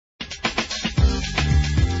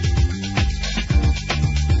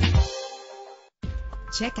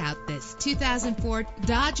Check out this 2004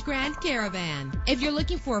 Dodge Grand Caravan. If you're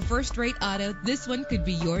looking for a first-rate auto, this one could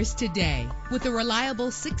be yours today. With a reliable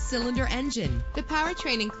 6-cylinder engine, the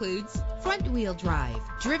powertrain includes front-wheel drive,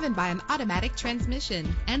 driven by an automatic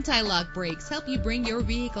transmission. Anti-lock brakes help you bring your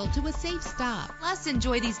vehicle to a safe stop. Plus,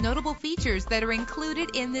 enjoy these notable features that are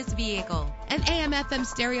included in this vehicle: an AM/FM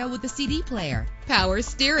stereo with a CD player, power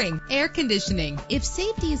steering, air conditioning. If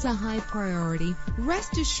safety is a high priority,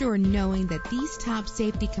 rest assured knowing that these top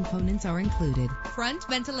safety components are included: front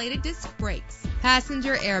ventilated disc brakes,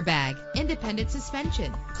 passenger airbag, independent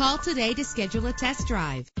suspension. Call today to schedule a test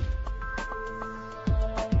drive.